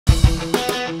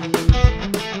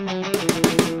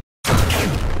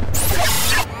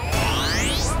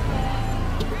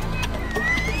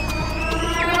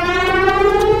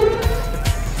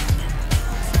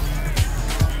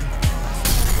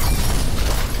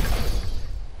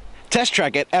Test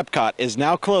Track at Epcot is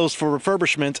now closed for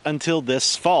refurbishment until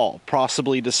this fall,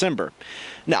 possibly December.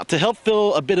 Now, to help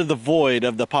fill a bit of the void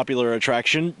of the popular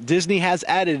attraction, Disney has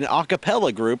added an a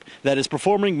cappella group that is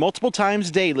performing multiple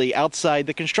times daily outside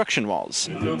the construction walls.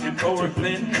 Looking for a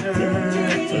blender,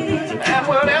 and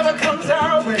whatever comes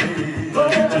our way.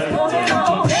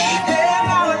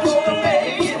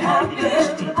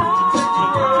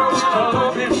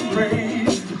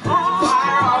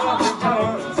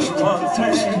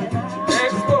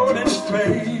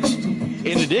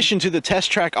 In addition to the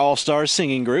Test Track All-Stars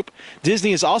singing group,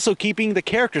 Disney is also keeping the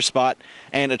character spot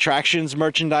and attractions,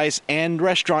 merchandise, and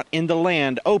restaurant in the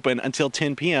land open until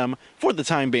 10 p.m. for the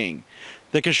time being.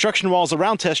 The construction walls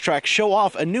around Test Track show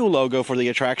off a new logo for the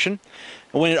attraction.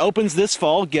 When it opens this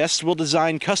fall, guests will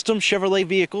design custom Chevrolet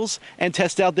vehicles and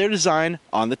test out their design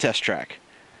on the Test Track.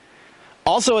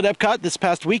 Also at Epcot this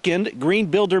past weekend, Green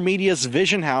Builder Media's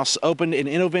Vision House opened in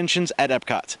Innovations at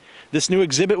Epcot. This new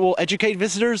exhibit will educate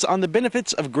visitors on the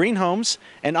benefits of green homes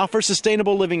and offer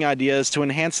sustainable living ideas to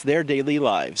enhance their daily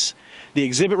lives. The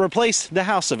exhibit replaced the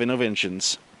House of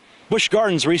Innovations. Busch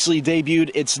Gardens recently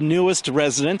debuted its newest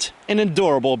resident, an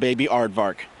adorable baby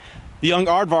aardvark. The young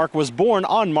aardvark was born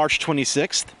on March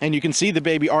 26th, and you can see the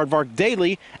baby aardvark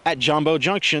daily at Jumbo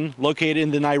Junction, located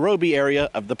in the Nairobi area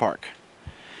of the park.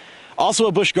 Also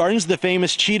at Busch Gardens, the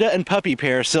famous cheetah and puppy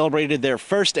pair celebrated their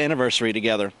first anniversary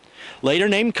together. Later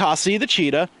named Kasi the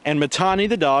cheetah and Matani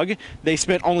the dog, they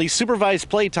spent only supervised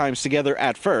playtimes together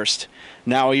at first.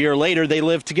 Now a year later, they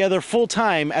live together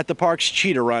full-time at the park's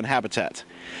Cheetah Run habitat.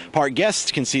 Park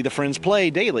guests can see the friends play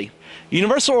daily.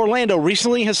 Universal Orlando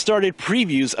recently has started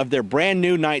previews of their brand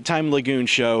new nighttime lagoon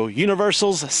show,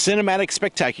 Universal's Cinematic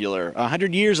Spectacular,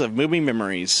 100 Years of Moving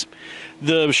Memories.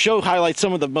 The show highlights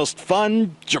some of the most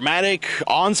fun, dramatic,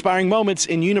 awe-inspiring moments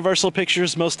in Universal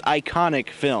Pictures' most iconic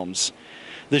films.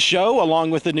 The show,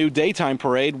 along with the new daytime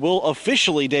parade, will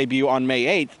officially debut on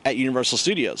May 8th at Universal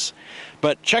Studios.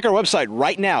 But check our website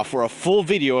right now for a full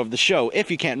video of the show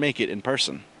if you can't make it in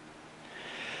person.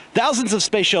 Thousands of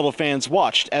Space Shuttle fans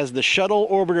watched as the shuttle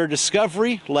orbiter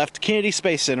Discovery left Kennedy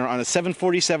Space Center on a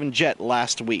 747 jet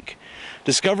last week.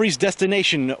 Discovery's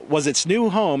destination was its new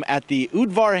home at the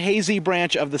Udvar-Hazy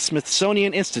branch of the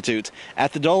Smithsonian Institute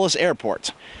at the Dulles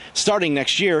Airport. Starting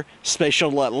next year, Space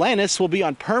Shuttle Atlantis will be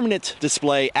on permanent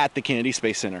display at the Kennedy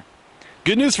Space Center.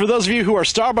 Good news for those of you who are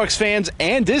Starbucks fans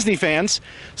and Disney fans.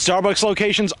 Starbucks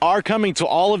locations are coming to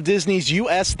all of Disney's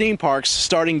U.S. theme parks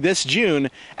starting this June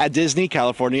at Disney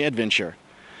California Adventure.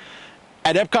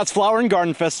 At Epcot's Flower and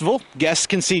Garden Festival, guests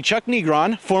can see Chuck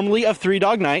Negron, formerly of Three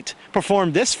Dog Night,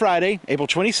 perform this Friday, April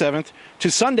 27th, to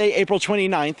Sunday, April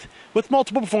 29th, with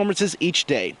multiple performances each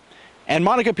day. And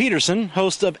Monica Peterson,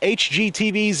 host of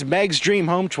HGTV's Meg's Dream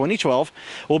Home 2012,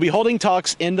 will be holding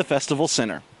talks in the festival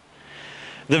center.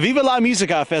 The Viva la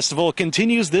Musica Festival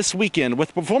continues this weekend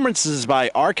with performances by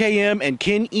RKM and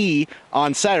Ken E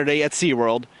on Saturday at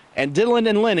SeaWorld and Dylan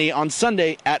and Lenny on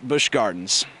Sunday at Busch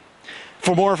Gardens.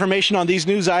 For more information on these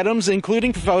news items,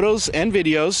 including photos and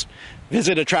videos,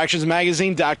 visit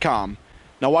attractionsmagazine.com.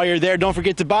 Now, while you're there, don't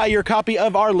forget to buy your copy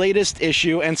of our latest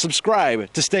issue and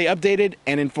subscribe to stay updated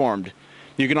and informed.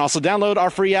 You can also download our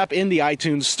free app in the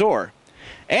iTunes Store.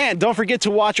 And don't forget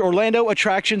to watch Orlando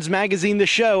Attractions Magazine, the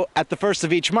show, at the first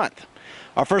of each month.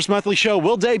 Our first monthly show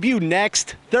will debut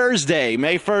next Thursday,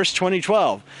 May 1st,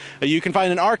 2012. You can find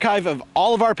an archive of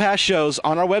all of our past shows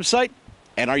on our website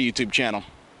and our YouTube channel.